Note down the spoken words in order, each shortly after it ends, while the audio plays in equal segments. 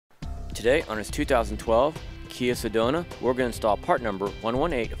Today on this 2012 Kia Sedona, we're going to install part number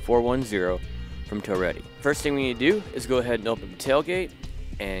 118410 from Tow Ready. First thing we need to do is go ahead and open the tailgate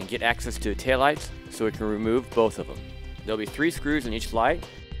and get access to the taillights so we can remove both of them. There'll be 3 screws in each light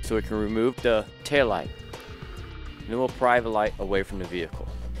so we can remove the taillight. Then we'll pry the light away from the vehicle.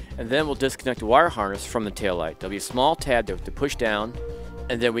 And then we'll disconnect the wire harness from the taillight. There'll be a small tab that we have to push down,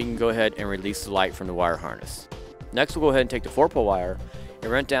 and then we can go ahead and release the light from the wire harness. Next, we'll go ahead and take the 4-pole wire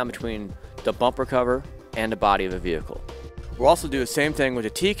and run it down between the bumper cover and the body of the vehicle. We'll also do the same thing with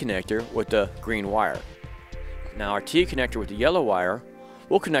the T-connector with the green wire. Now our T-connector with the yellow wire,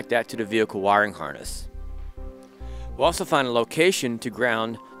 we'll connect that to the vehicle wiring harness. We'll also find a location to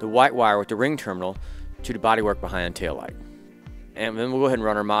ground the white wire with the ring terminal to the bodywork behind the taillight. And then we'll go ahead and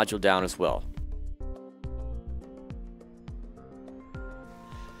run our module down as well.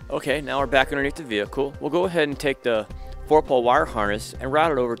 Okay, now we're back underneath the vehicle. We'll go ahead and take the 4-pole wire harness and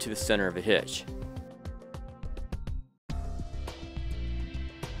route it over to the center of the hitch.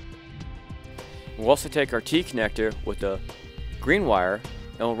 We'll also take our T-connector with the green wire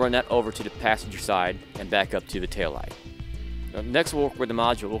and we'll run that over to the passenger side and back up to the taillight. Next we'll work with the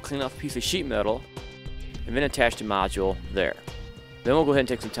module. We'll clean off a piece of sheet metal and then attach the module there. Then we'll go ahead and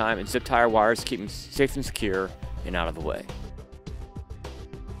take some time and zip tie our wires to keep them safe and secure and out of the way.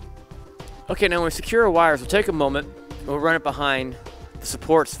 Okay, now when we secure our wires, we'll take a moment and we'll run it behind the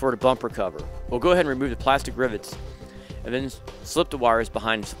supports for the bumper cover. We'll go ahead and remove the plastic rivets and then slip the wires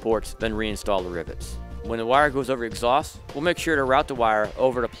behind the supports, then reinstall the rivets. When the wire goes over the exhaust, we'll make sure to route the wire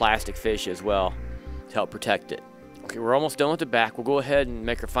over the plastic fascia as well to help protect it. Okay, we're almost done with the back. We'll go ahead and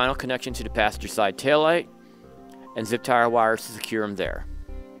make our final connection to the passenger side taillight and zip tie our wires to secure them there.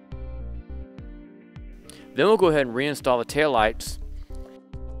 Then we'll go ahead and reinstall the taillights.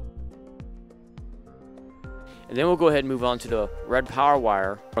 And then we'll go ahead and move on to the red power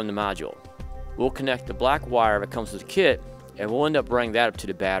wire from the module. We'll connect the black wire that comes with the kit and we'll end up running that up to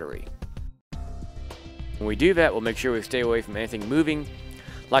the battery. When we do that, we'll make sure we stay away from anything moving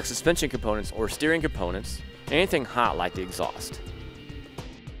like suspension components or steering components, and anything hot like the exhaust.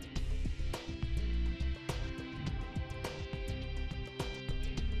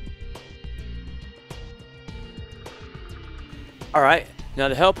 Alright, now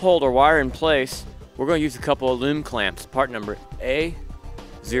to help hold our wire in place, we're going to use a couple of loom clamps, part number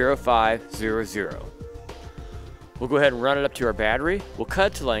A0500. We'll go ahead and run it up to our battery. We'll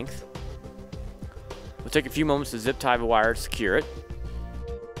cut it to length. We'll take a few moments to zip tie the wire to secure it.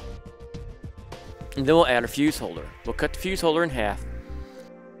 And then we'll add a fuse holder. We'll cut the fuse holder in half.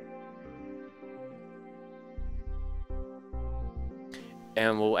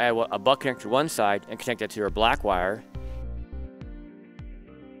 And we'll add a butt connector to one side and connect that to our black wire.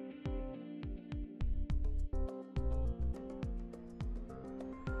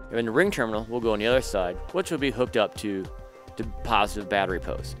 And then the ring terminal will go on the other side, which will be hooked up to the positive battery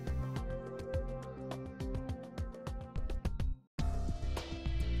post.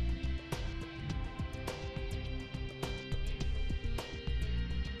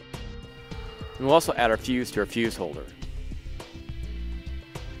 And we'll also add our fuse to our fuse holder.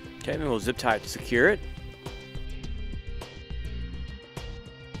 Okay, then we'll zip tie it to secure it.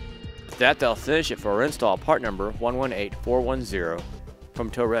 With that, that'll finish it for our install part number 118410 from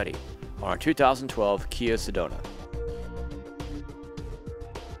Tow Ready on our 2012 Kia Sedona.